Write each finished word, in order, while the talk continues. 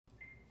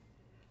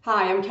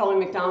Hi, I'm Kelly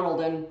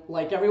McDonald, and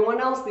like everyone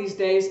else these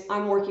days,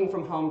 I'm working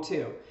from home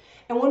too.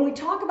 And when we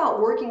talk about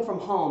working from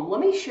home,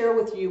 let me share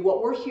with you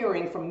what we're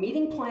hearing from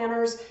meeting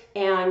planners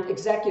and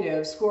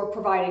executives who are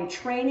providing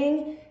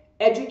training,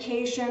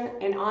 education,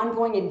 and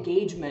ongoing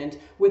engagement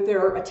with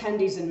their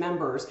attendees and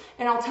members.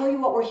 And I'll tell you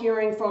what we're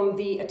hearing from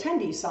the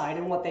attendee side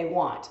and what they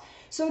want.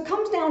 So it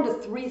comes down to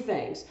three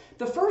things.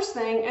 The first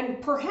thing,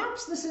 and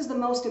perhaps this is the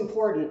most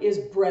important, is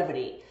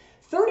brevity.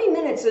 30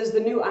 minutes is the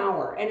new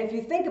hour, and if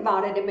you think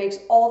about it, it makes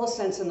all the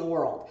sense in the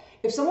world.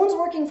 If someone's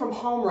working from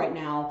home right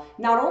now,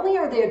 not only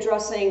are they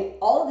addressing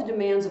all of the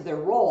demands of their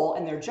role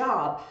and their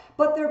job,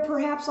 but they're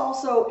perhaps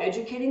also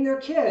educating their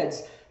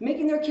kids,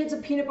 making their kids a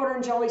peanut butter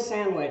and jelly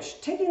sandwich,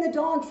 taking the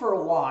dog for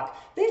a walk.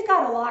 They've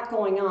got a lot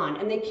going on,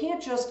 and they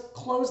can't just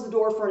close the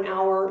door for an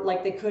hour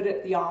like they could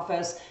at the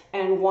office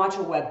and watch a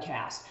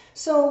webcast.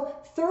 So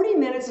 30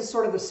 minutes is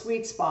sort of the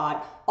sweet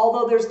spot,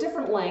 although there's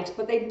different lengths,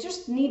 but they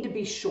just need to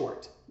be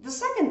short. The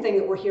second thing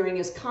that we're hearing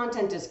is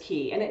content is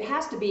key, and it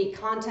has to be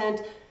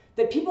content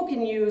that people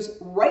can use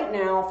right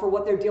now for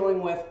what they're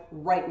dealing with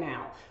right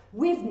now.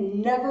 We've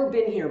never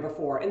been here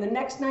before, and the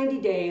next 90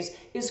 days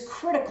is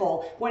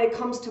critical when it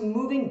comes to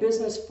moving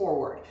business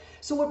forward.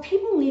 So what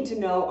people need to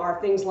know are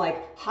things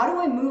like, how do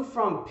I move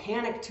from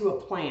panic to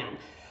a plan?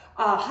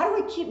 How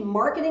do I keep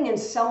marketing and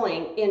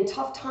selling in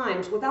tough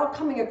times without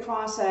coming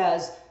across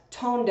as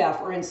tone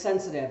deaf or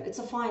insensitive? It's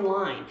a fine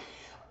line.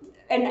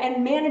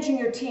 And managing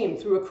your team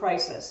through a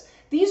crisis.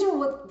 These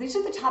are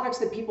the topics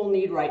that people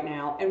need right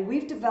now, and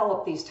we've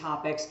developed these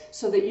topics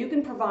so that you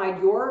can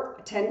provide your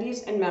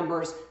attendees and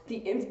members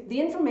the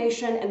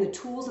information and the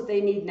tools that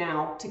they need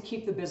now to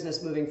keep the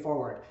business moving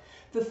forward.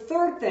 The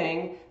third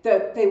thing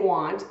that they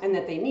want and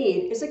that they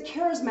need is a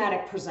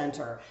charismatic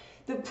presenter.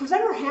 The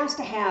presenter has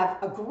to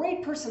have a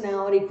great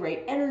personality,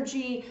 great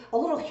energy, a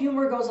little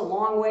humor goes a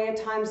long way at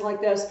times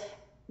like this,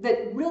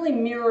 that really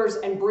mirrors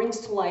and brings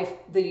to life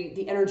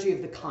the energy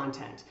of the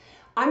content.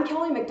 I'm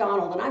Kelly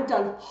McDonald, and I've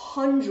done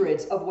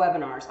hundreds of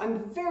webinars.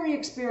 I'm very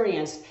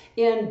experienced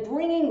in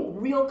bringing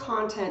real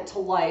content to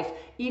life,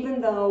 even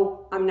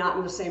though I'm not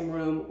in the same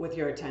room with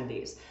your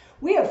attendees.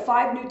 We have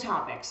 5 new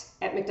topics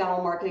at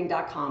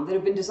mcdonaldmarketing.com that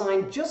have been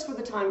designed just for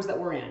the times that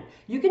we're in.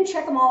 You can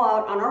check them all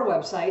out on our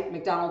website,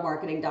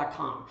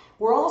 mcdonaldmarketing.com.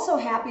 We're also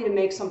happy to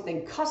make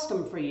something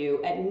custom for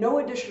you at no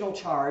additional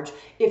charge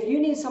if you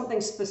need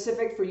something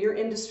specific for your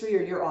industry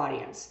or your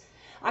audience.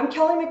 I'm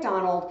Kelly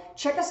McDonald.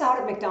 Check us out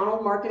at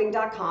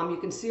mcdonaldmarketing.com.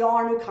 You can see all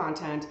our new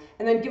content,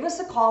 and then give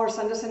us a call or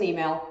send us an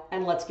email,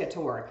 and let's get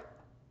to work.